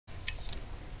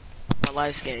a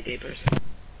light skinned gay person.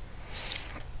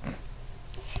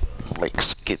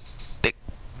 Legs get thick.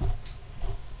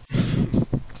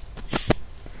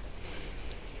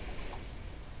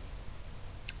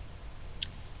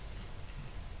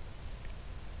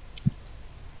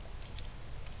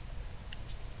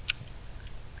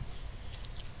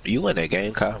 You in that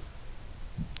game, Kyle?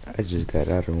 I just got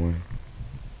out of one.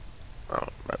 Oh,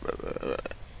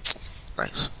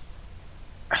 nice.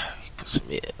 Put some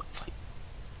in.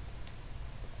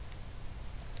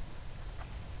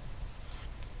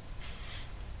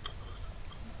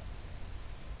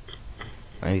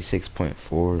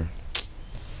 96.4.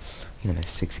 You on that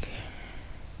 6K.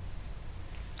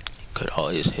 Could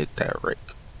always hit that Rick.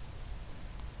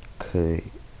 Could.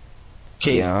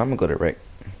 Okay, Yeah, I'm gonna go to rec.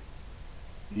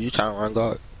 you trying to run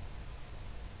guard?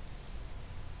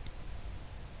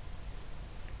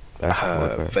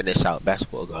 Basketball guard. Finish out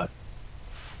basketball guard.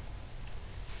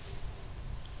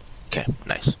 Okay,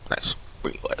 nice, nice.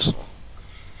 Bring your ass on.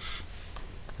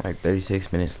 Like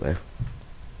 36 minutes left.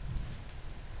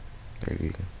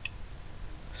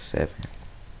 37.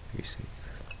 36.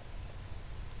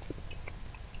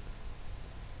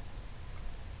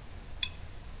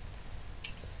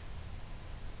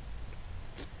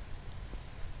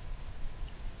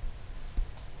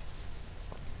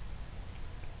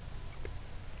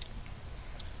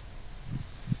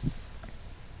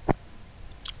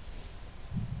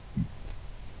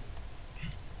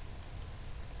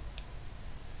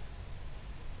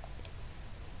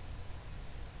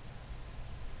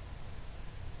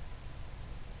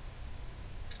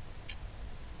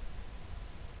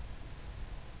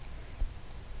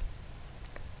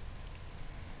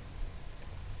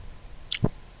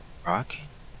 Rocky.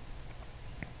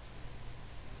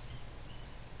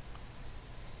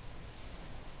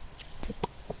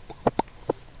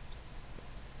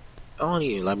 Don't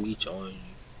even let me join you.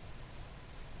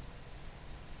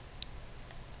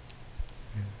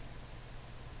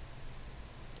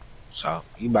 So,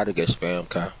 you about to get spam,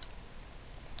 Kyle.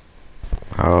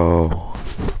 Oh.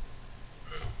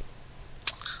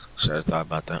 Should have thought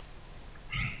about that.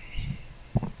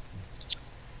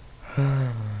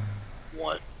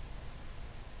 One.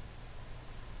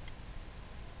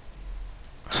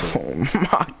 Oh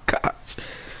my gosh.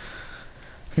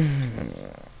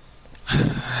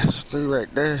 That's three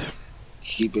right there.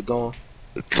 Keep it going.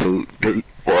 2, 3,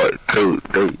 1, 2,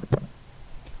 3.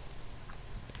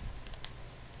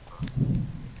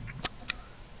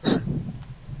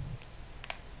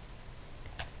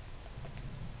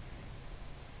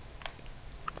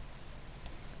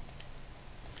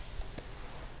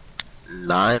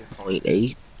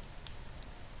 .8.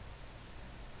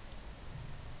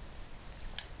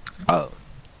 Oh.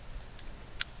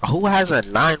 Who has a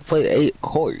 9'8"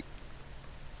 court?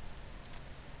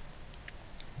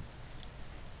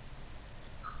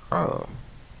 Oh.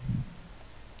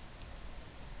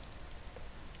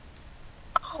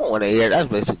 I don't want to hear. That's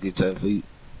basically 10 feet.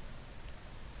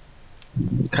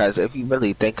 Because if you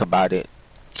really think about it,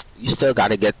 you still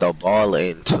got to get the ball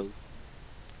in too.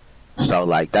 So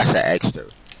like that's an extra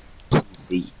 2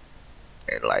 feet.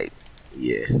 And like,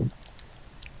 yeah.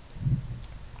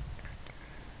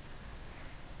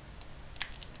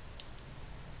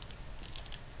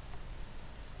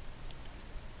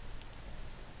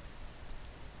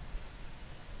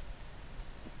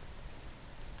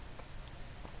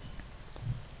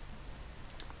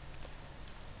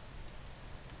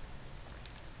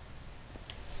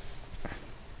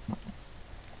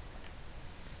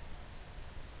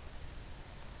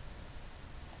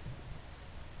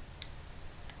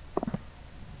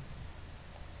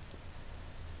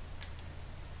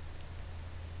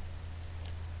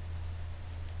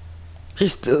 He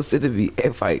still said to be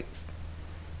air fights.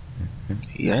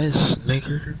 Yes,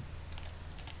 nigga.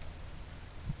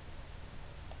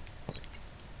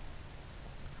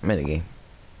 I'm in the game.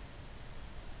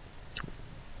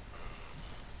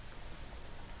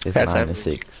 It's That's 9 to energy.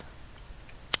 6.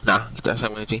 Nah, that's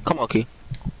energy. Come on, Key.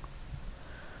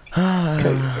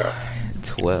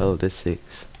 12 to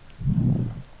 6.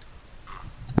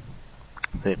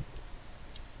 Hey.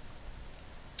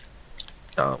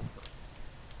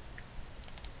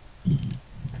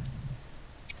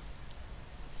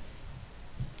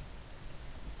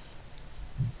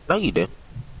 No, you didn't.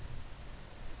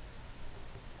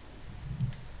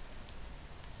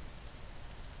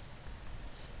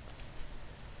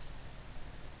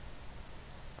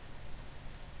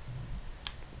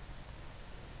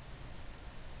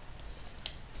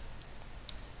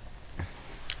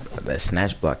 That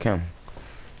snatch block him.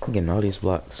 I'm getting all these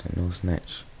blocks and no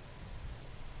snatch.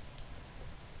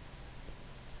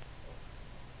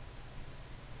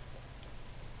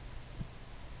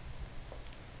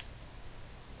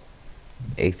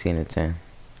 18 and 10.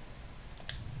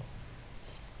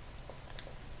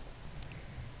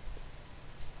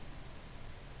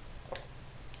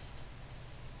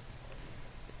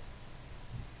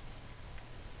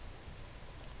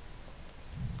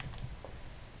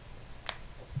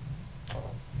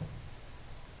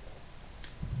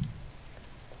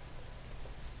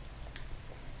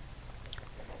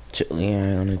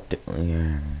 Chilean on the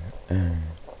Chilean.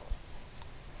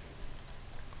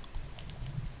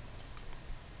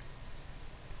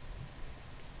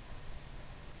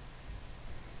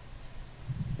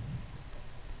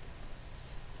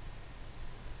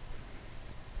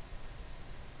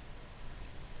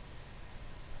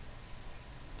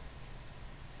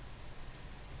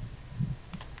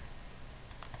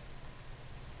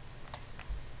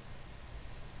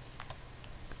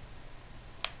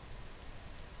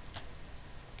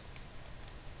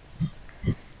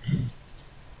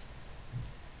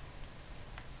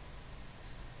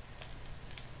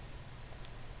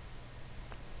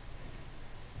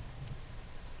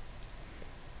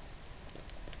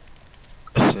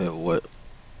 I said what?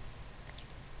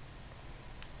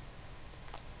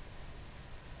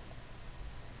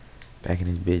 Back in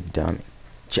this bitch, dummy.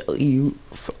 Chili, you.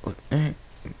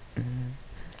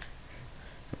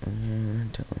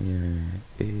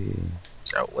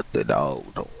 What the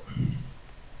dog doing?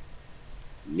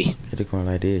 Me. Get it going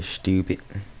like this, stupid.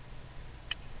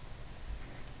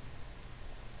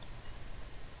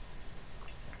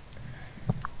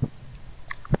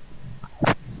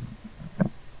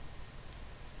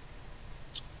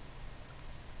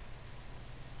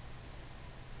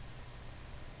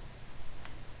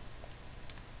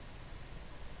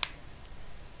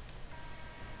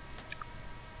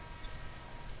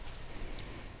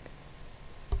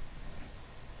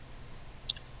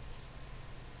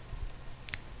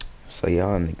 So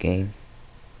y'all in the game?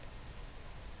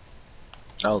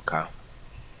 Okay.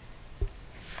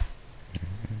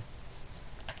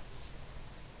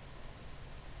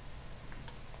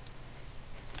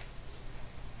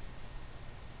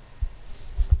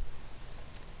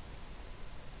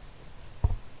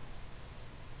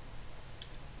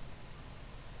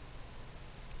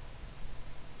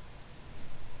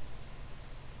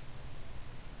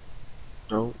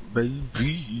 Oh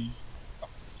baby.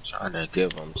 Trying to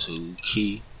give him 2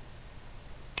 key.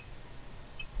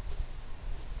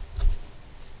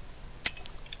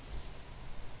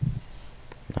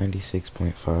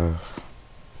 .5.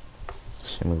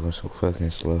 Shit moving so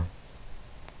fucking slow.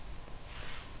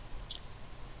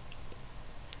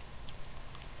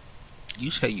 You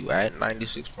say you at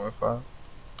 96.5?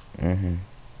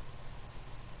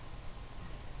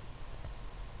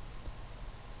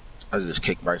 I just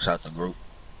kicked Bryce out the group.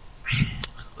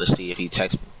 Let's see if he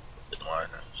texts me.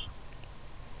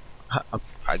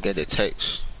 I get a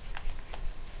text.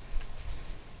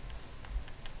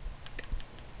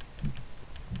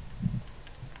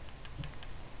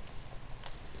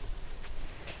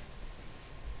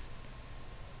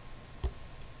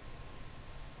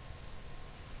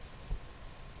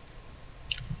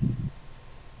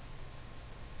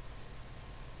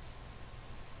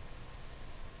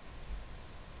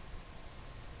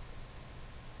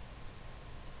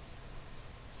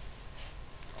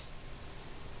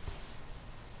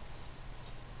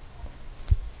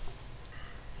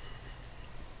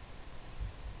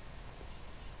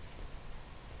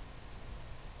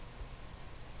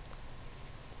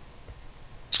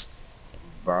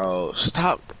 Bro,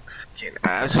 stop fucking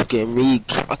asking me.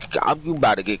 You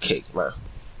about to get kicked, bro.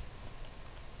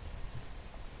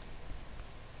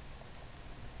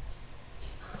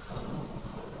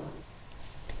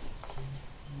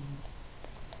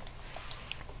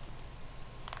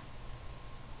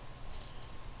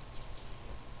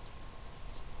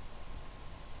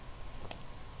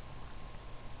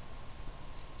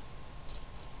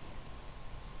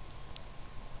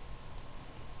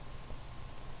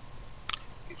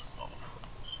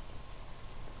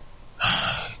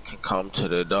 Can come to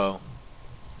the door.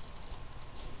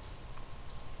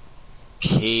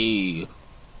 Key.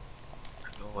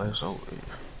 Your ass over here.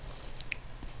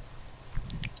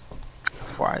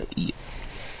 Before I eat.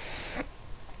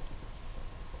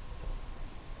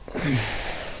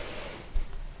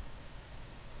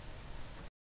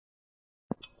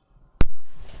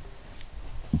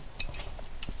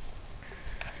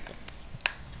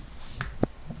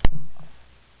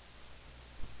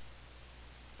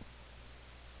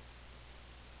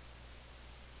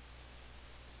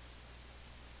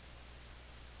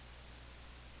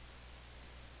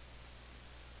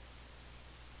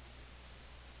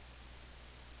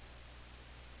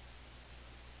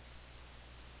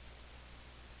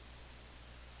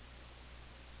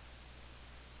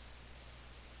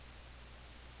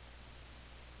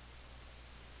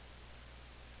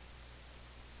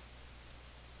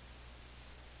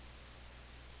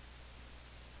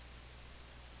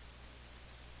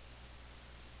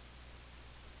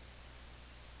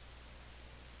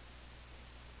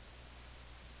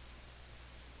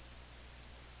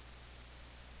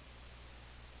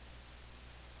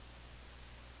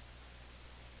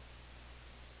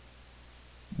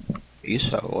 You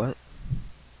saw what?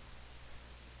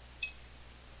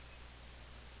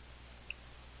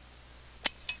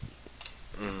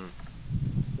 Mm.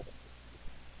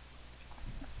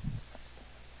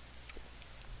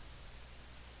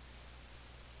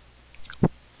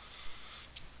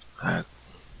 Like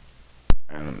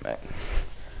I'm back.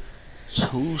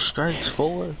 2 strikes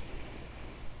forward.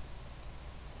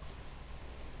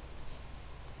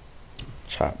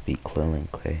 Chop beat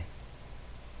Cleveland Clay.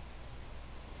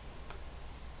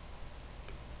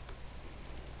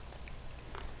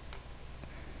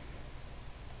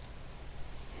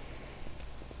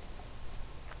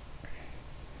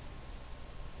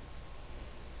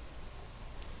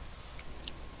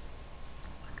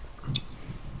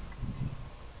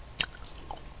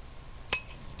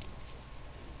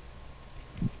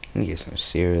 Let me get some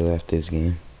cereal after this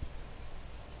game.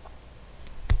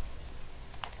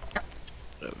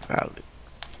 Valid.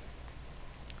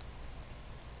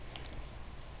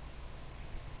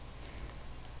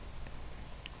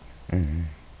 Mm-hmm.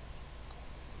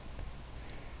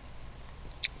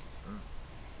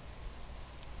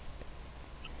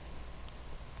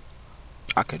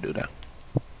 I can do that.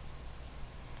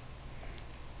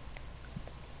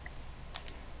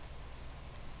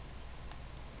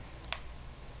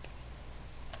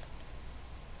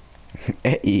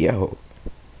 Hey, yo.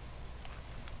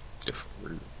 Different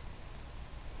reason.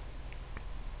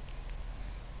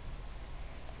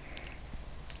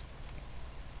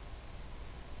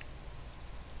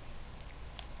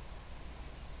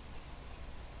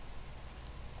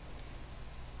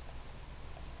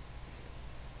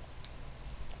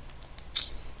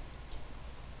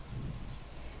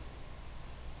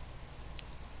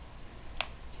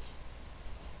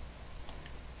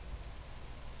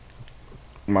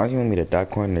 Miles, you want me to dot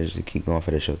corner or just keep going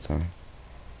for the showtime?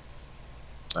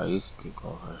 Oh, you can keep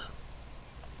going first.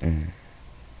 Mm.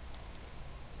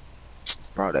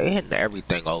 Bro, they hitting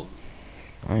everything over.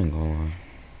 I ain't gonna lie.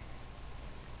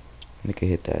 Nigga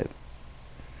hit that.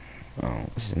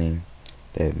 What's his name?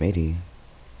 That Midi.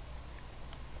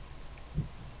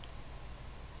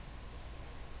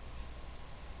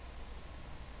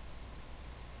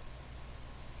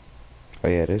 Oh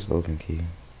yeah, this open key.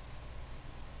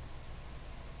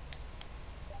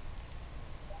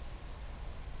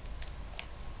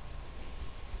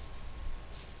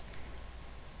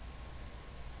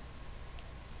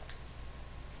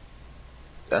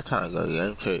 That time go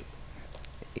game check.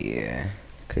 Yeah,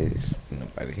 cause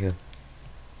nobody here.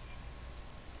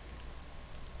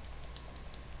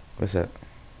 What's up?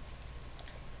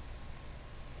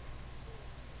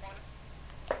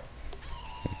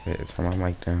 Okay, turn my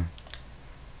mic down.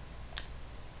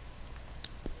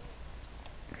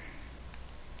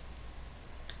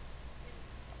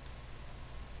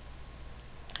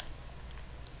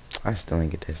 I still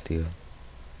ain't get that steal.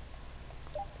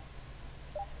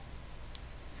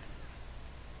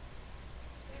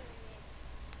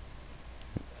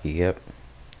 Yep.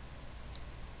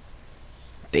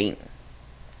 Damn.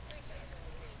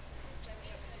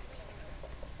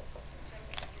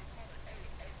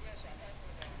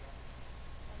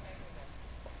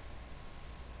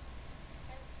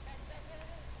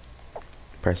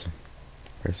 Pressing.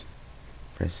 Pressing.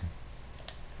 Pressing.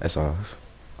 That's off.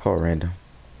 Hold random.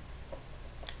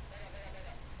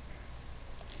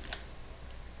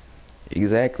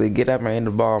 Exactly. Get out my end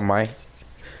of the ball, Mike.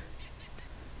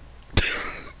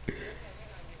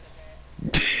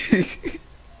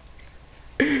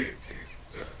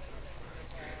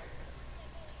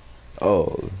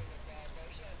 Oh.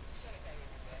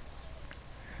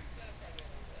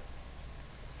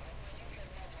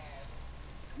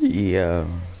 Yeah.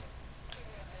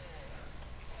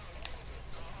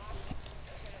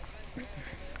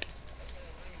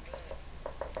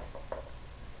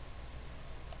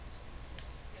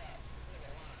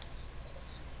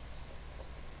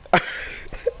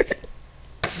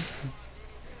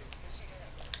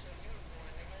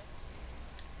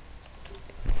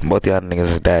 Both y'all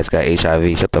niggas' dads got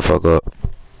HIV. Shut the fuck up.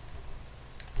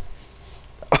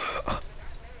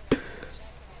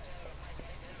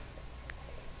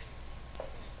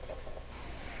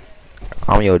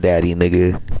 I'm your daddy,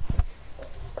 nigga.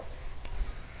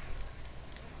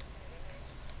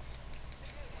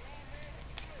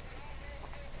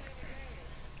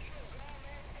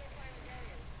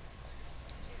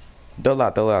 Throw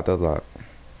out, throw out, throw out.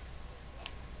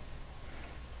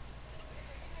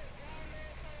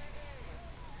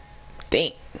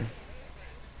 Damn.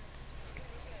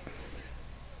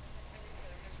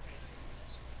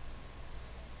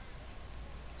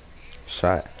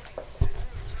 Shot.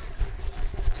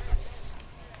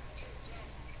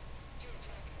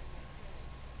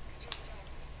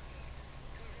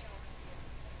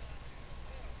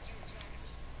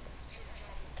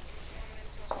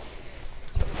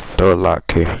 Throw a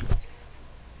lock here.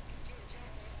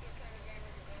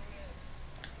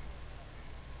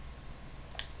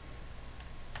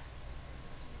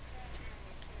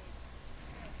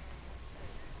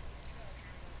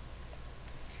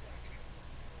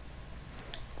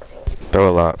 Throw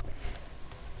a lock.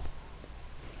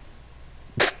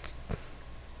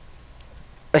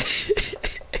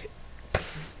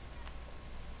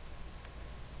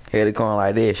 Had it going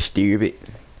like this, stupid.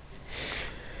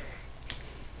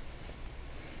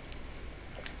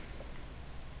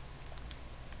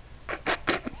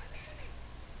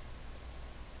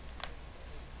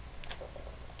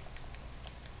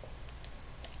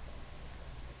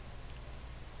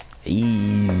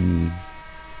 Eee.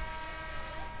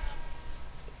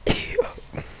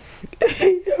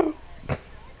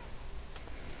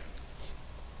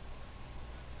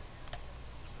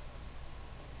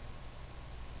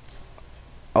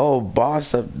 Oh,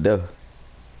 boss up the.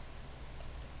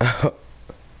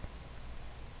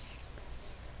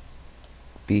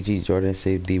 BG Jordan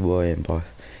saved D-boy and boss.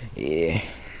 Yeah.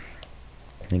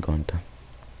 They going to.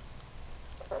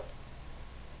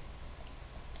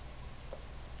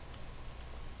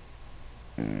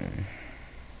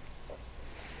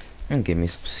 And give me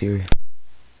some cereal.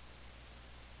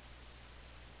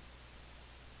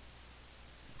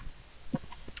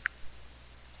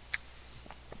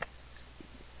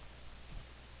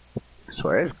 So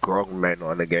there's grown men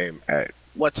on the game at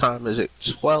what time is it?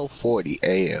 12:40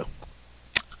 a.m.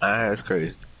 That's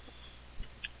crazy.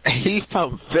 He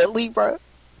from Philly, bro?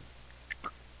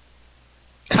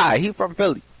 Kai, he from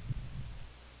Philly.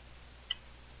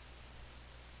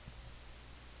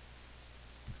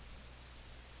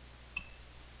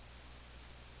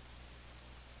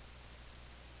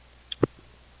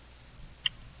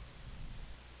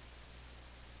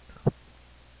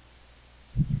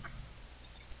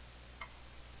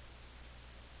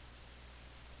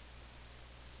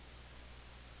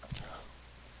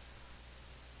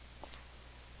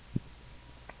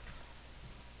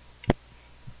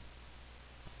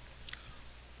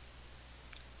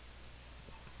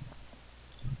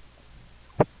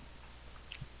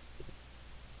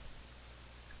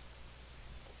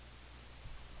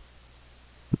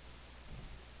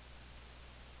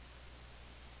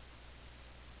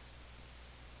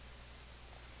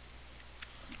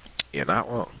 You're not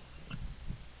wrong.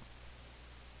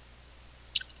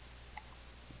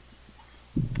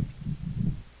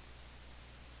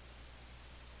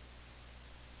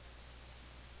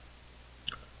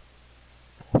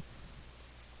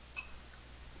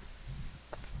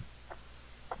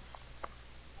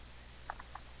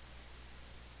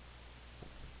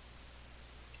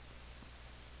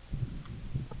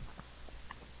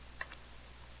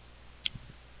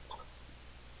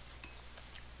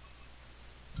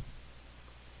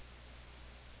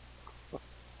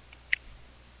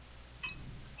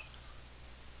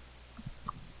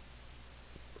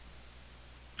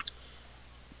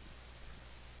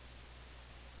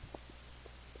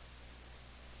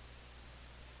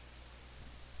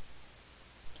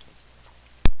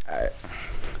 Alright.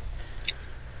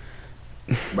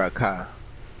 Bro, Kai,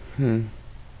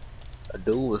 a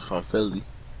dude was from Philly.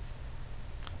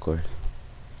 Of course.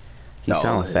 He No,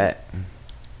 sound fat.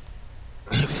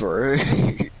 For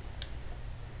real.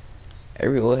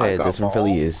 Every old I head got that's my from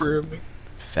Philly own is crib.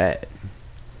 fat.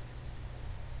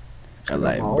 I Or got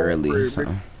like my own burly or crib.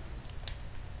 something.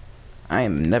 I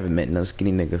ain't never met no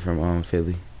skinny nigga from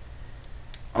Philly.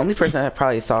 Only person I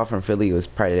probably saw from Philly was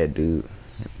probably that dude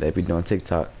that be doing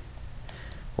TikTok.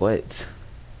 What?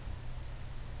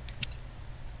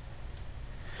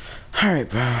 Alright,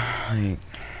 bro. Like,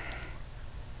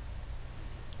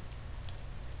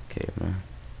 okay, man.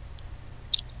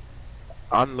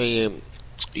 I mean,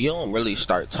 you don't really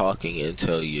start talking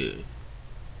until you,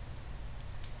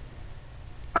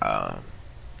 um,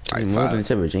 We like moved 5.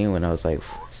 into Virginia when I was like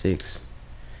 6.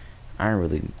 I didn't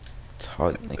really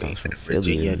talk like I was from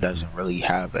Philly or Virginia anything. doesn't really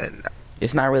have an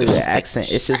It's not really the accent.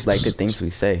 distinct It's just like the accent. things we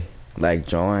say. Like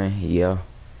join, yeah.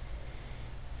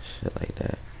 Shit like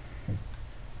that.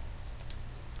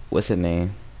 What's her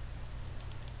name?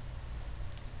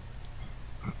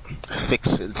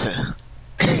 Fixing to.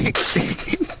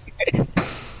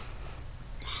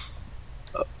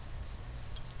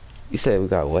 You said we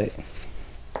got what?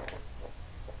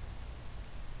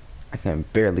 I can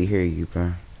barely hear you,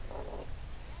 bro.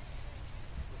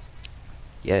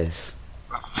 Yes.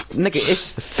 Nigga,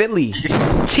 it's Philly.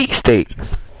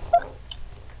 Cheesesteaks.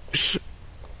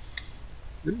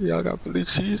 Y'all got Philly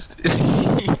cheese?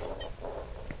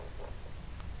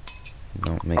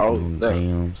 Don't make Oh, no no.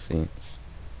 damn sense.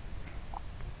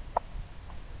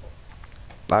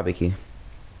 Lobby key.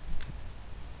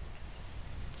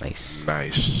 Nice.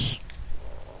 Nice.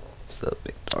 What's up,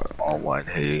 big dog? All one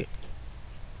head.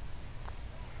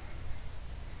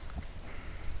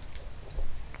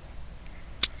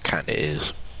 Kinda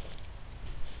is.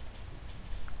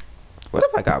 What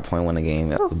if I got .1 a game?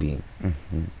 That would be.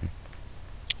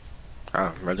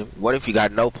 Really? What if you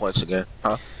got no points again?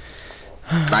 Huh?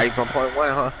 Not even .1,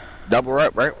 huh? Double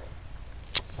up, right?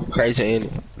 Crazy, ain't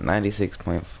it?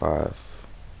 96.5. I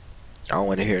don't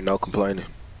want to hear no complaining.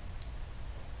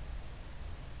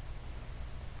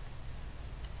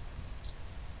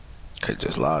 Could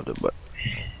just lobbed it, but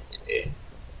yeah.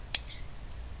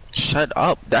 Shut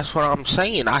up. That's what I'm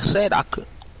saying. I said I could.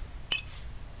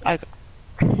 Like.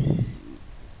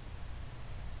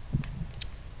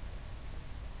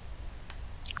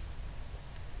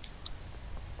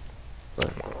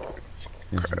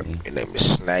 Your name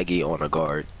is Snaggy on a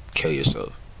guard. Kill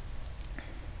yourself.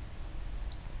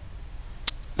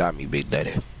 Got me, Big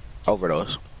Daddy.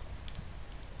 Overdose.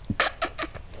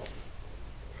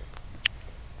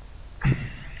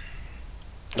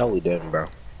 No, we didn't, bro.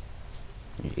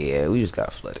 Yeah, we just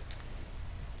got flooded.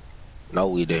 No,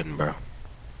 we didn't, bro.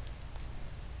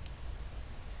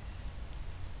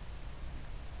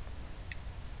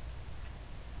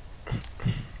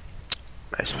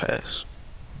 Nice pass.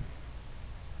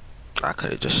 I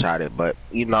could have just shot it, but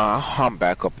you know, I'm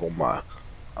back up on my.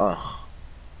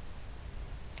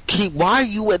 Keep. Why are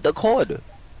you at the corner?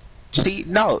 See,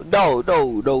 no.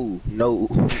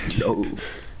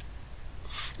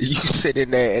 You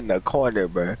sitting there in the corner,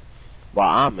 bro,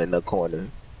 while I'm in the corner.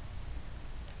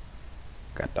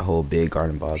 Got the whole big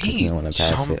garden ball because he don't want to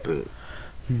pass it.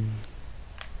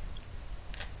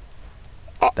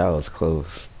 That was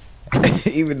close.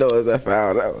 Even though it was a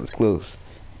foul, that was close.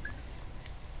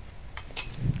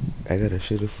 I got a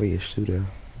shooter for your shooter.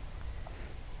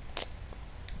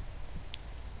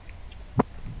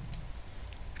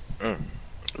 We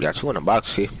got two in the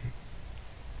box here.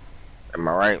 Am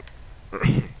I right?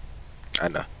 I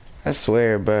know. I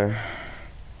swear, bro.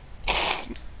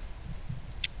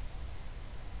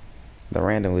 The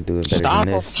random would do it better than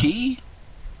this. Stop him, Key.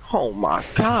 Oh my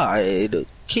God,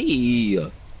 Key.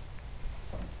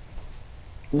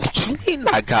 What you mean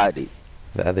I got it?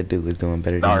 The other dude was doing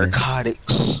better than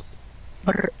Narcotics.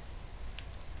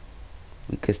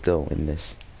 We could still win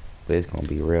this, but it's gonna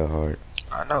be real hard.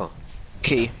 I know.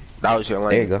 Key, that was your lane.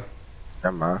 There you go.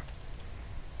 Never mind.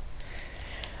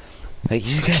 Like,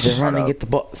 you just gotta run and get the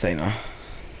ball. Say no.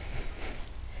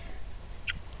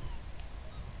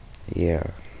 Yeah.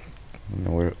 You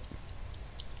know where?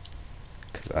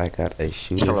 Cause I got a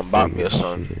shooter. Tell him about me or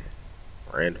something.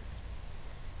 Random.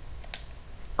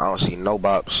 I don't see no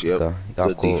bops. Yep.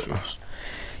 Good cool. defense.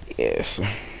 Yes.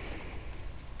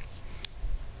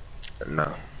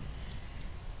 No.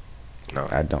 No.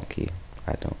 I don't, Key.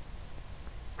 I don't.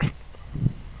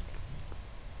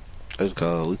 Let's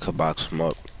go. We could box him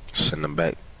up. Send him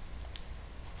back.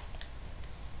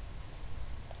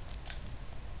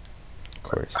 Of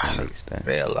course, it makes that.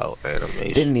 Bail out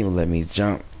animation. Didn't even let me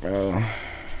jump, bro.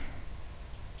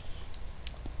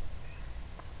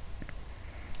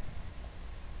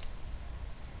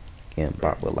 Getting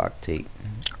bought with lock tape.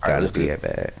 Gotta be that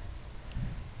bad.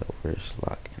 The worst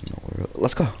lock in the world.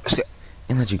 Let's go.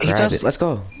 And let you grab it. Let's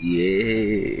go.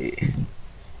 Yeah.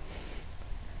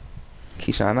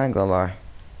 Keyshawn, I ain't gonna lie.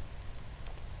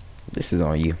 This is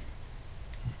on you.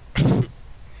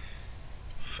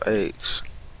 Fakes.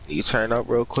 You turn up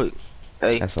real quick.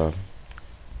 Hey. That's all.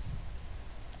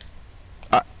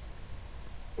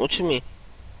 What you mean?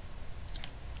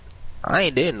 I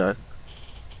ain't did nothing.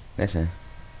 Listen.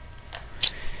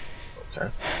 Okay.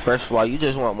 First of all, you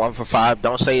just want 1 for 5.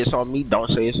 Don't say it's on me. Don't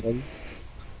say it's on me.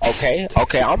 Okay.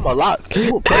 Okay. I'm a lock.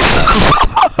 You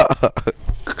a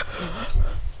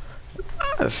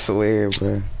I swear,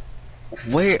 bro.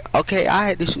 Where? Okay, I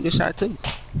had to shoot a shot too.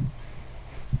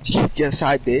 Yes,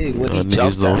 I did. When he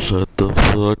jumped don't out. shut the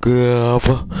fuck up.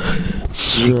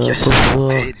 Shut the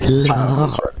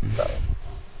fuck up.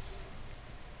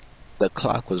 The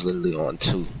clock was literally on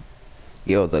 2.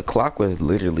 Yo, the clock was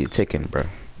literally ticking, bro.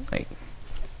 Like,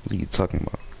 what are you talking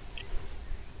about?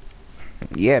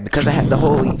 Yeah, because I had the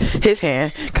whole his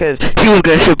hand, because he was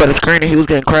getting shit by the screen and he was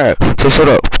getting cracked. So shut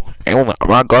up. And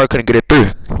my guard couldn't get it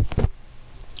through.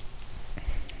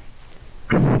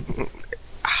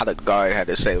 How the guard had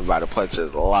to say about the punch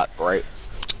is lock, right?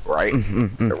 Right?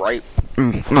 Right?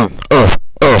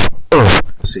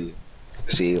 See.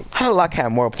 How the lock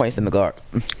have more points than the guard?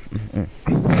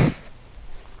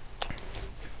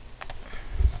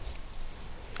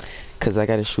 Cause I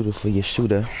got a shooter for your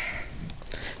shooter.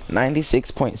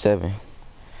 96.7.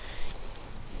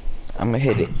 I'ma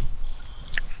hit it.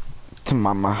 to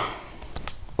mama.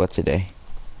 What today?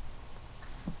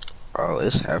 Bro,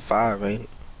 it's at 5, ain't it?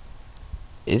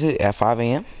 Is it at 5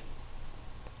 a.m.?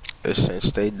 It's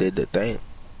since they did the thing.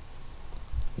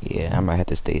 Yeah, I might have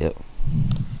to stay up.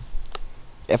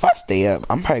 If I stay up,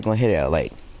 I'm probably gonna hit it at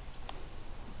like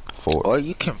 4. Or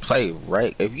you can play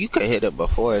right. If you can hit it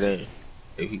before then,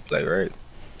 if you play right.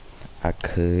 I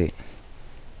could.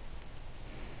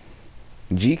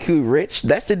 GQ Rich?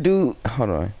 That's the dude. Hold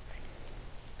on.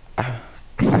 I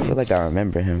feel like I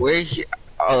remember him. Where he,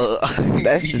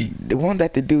 That's the one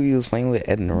that the dude he was playing with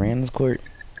at the Rams court.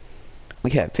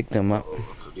 We had picked him up.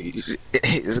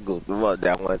 It's good about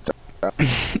that one time.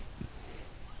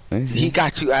 Let me see. He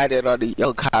got you added on the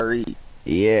Yo Kyrie.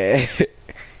 Yeah.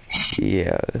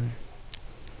 Yeah.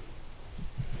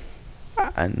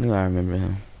 I knew I remember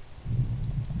him.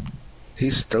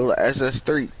 He's still a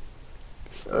SS3.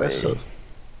 So,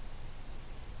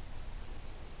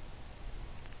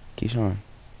 Keyshawn.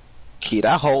 Key,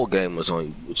 that whole game was on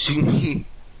you. What you mean?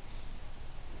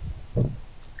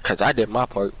 Cause I did my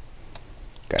part.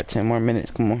 Got 10 more minutes.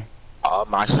 Come on.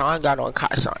 My son got on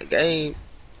Kaisan game.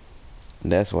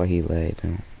 That's why he lagged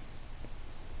him.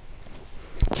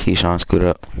 Keyshawn, scoot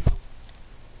up.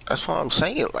 That's what I'm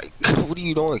saying. Like, what are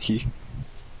you doing, Key?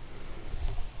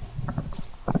 I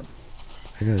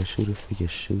got a shooter for your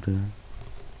shooter.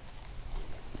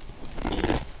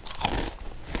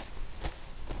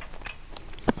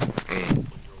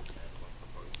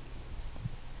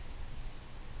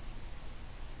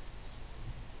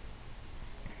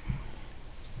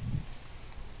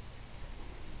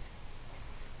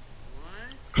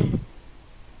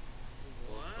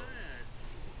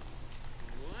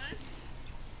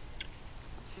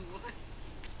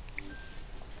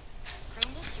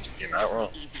 Chromebooks are You're not wrong.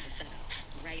 seriously easy to set up,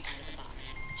 right out of the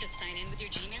box. Just sign in with your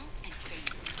Gmail and boom.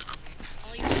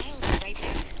 All your files are right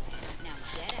there. Now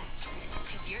get out,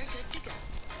 because you're good to go.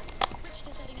 Switch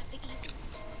to setting up the easy.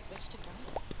 Switch to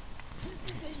Chromebook. This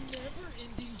is a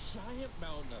never-ending giant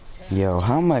mountain of cash. Yo,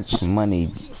 how much money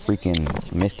freaking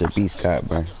Mr. Beast got,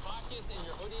 bro? Your pockets and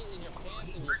your hoodie and your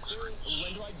pants and your suit.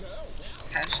 When do I go?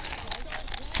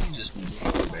 You just be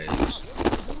doing bad.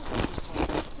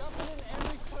 Stuff it in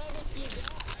every crevice you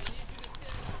got. I need you to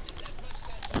send as much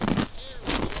cash as you care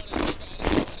when you want to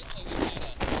leave out any money. So we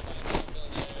got a $5 bill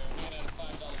there, we got a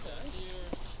 $5 bill here,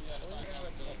 we got a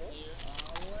 $5 bill here.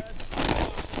 Let's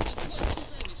stop. This is like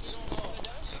 $2.30, so you don't want to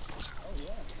down? Oh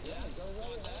yeah. Yeah, go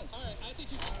right with that. Alright, I think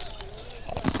you should stop.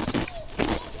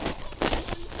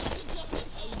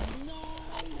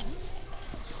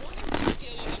 According to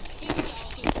scale, you have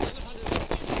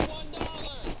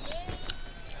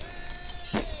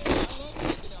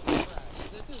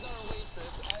 $6,751. This is our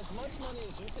waitress. As much money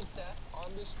as you can stack on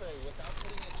this tray without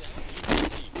putting it down, you can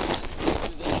keep. Do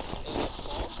this and it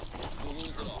falls, you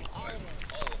lose it all. All of it.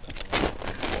 All of it.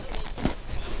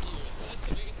 So that's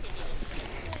the biggest tip ever.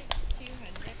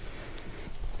 200.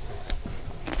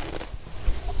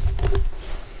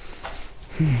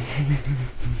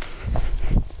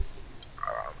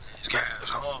 These guys,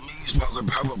 hold me, smoking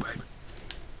pepper, baby.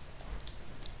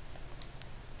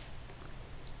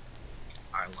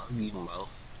 I love you, Mo.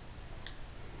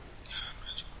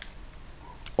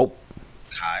 Oh,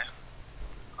 Hi.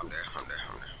 I'm there.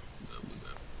 Good, we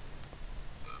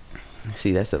good.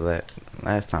 see, that's the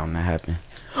last time that happened.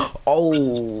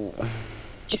 Oh,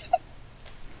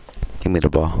 give me the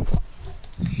ball.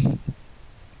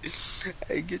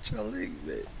 Hey, get your leg,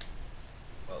 man.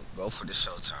 Well, go for the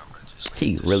showtime, man. Just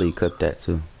He the really show. cooked that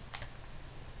too.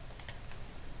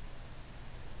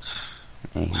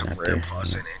 Ain't My not bread there.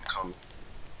 pausing income.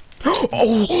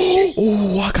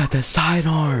 Oh, I got the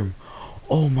sidearm.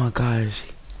 Oh my gosh,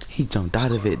 he jumped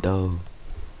out of it though.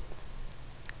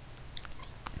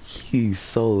 He's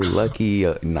so lucky.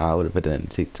 Nah, I would have put that in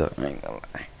TikTok. I ain't gonna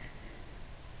lie.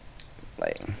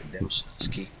 Like, Redemption is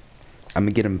key. I'm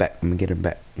gonna get him back.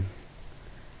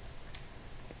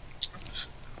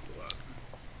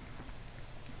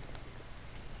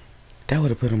 That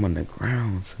would have put him on the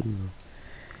ground too.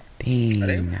 That ain't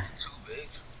Dang. too big.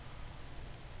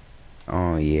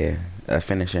 Oh yeah, a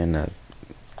finisher in the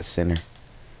center.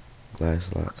 Glass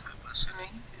lock. What type of center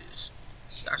he is?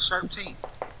 He got sharp teeth.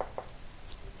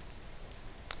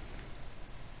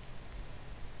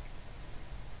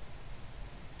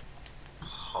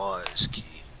 Pause, key.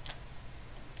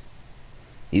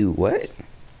 You what?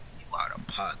 You out of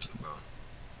pocket, bro.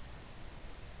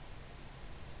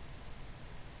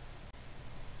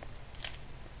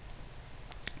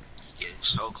 You getting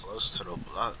so close to the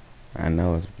block. I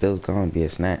know there was gonna be a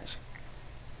snatch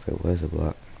if it was a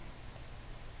block.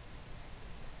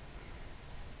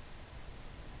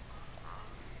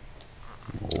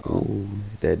 Oh,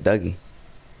 That Dougie.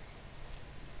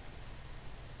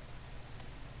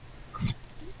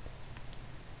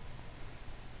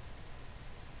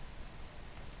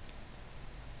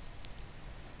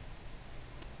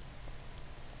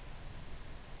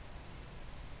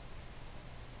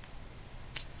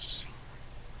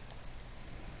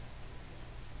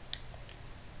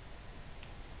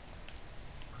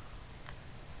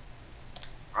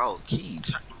 Bro,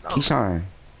 Keys, no. Keyshawn,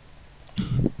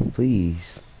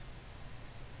 please.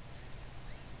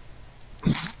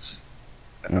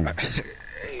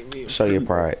 Hey, me Show your free,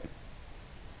 pride.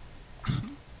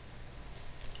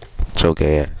 Choke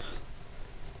ass.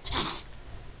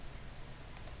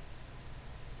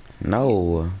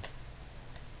 No.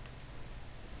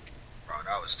 bro.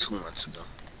 That was 2 months ago.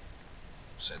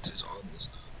 Since it's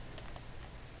August.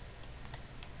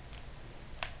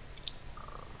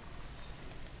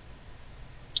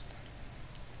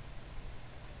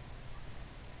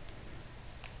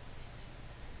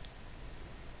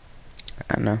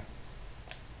 I know.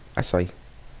 I saw you.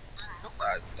 I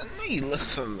know you look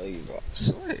familiar, bro. I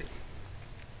swear.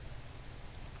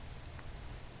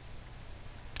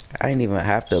 I didn't even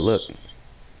have to look.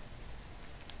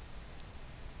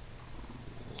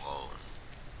 Whoa.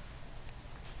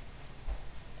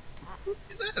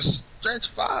 Is that stretch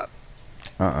 5?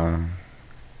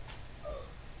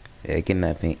 Yeah, get in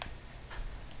that paint.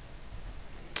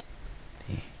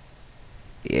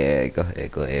 Yeah, go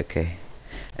ahead, okay.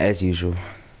 As usual.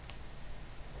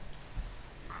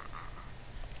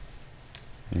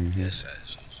 Yes,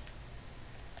 as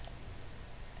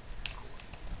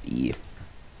usual. Yeah.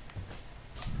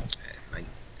 At night,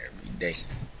 every day.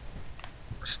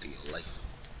 Rest of your life.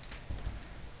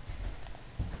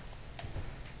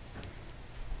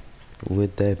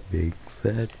 With that big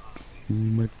fat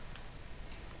mutt.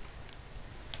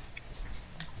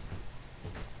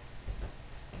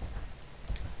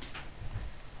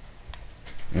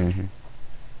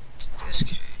 This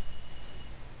kid.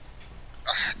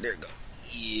 Ah, there you go.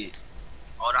 Yeah.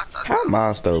 Oh, I thought How that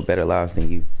Miles throw better lives than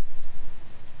you?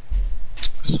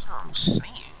 That's what I'm saying.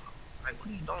 Like, what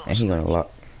are you doing? And he gonna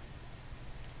lock.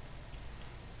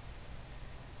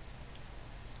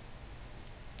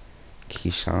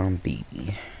 Keyshawn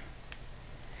baby.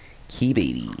 Key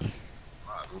baby.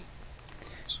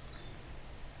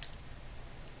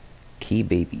 Key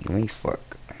baby. Let me fuck.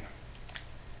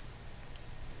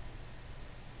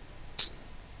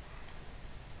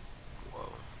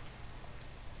 Whoa.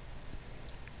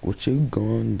 What you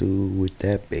gonna do with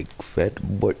that big fat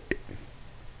butt?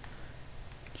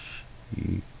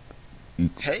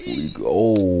 Hey.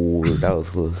 Oh, that was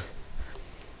close.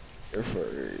 If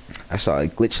I saw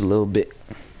it glitch a little bit.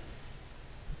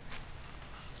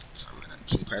 so I'm gonna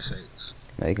keep press X.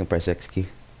 Now you can press X key.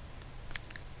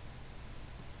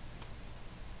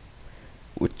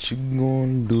 What you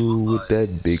gonna do with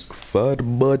that big fat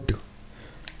butt?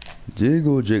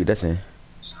 Jiggle jiggle, that's it.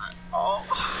 Oh.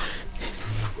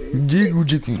 Jiggle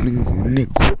jiggle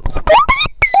nigga.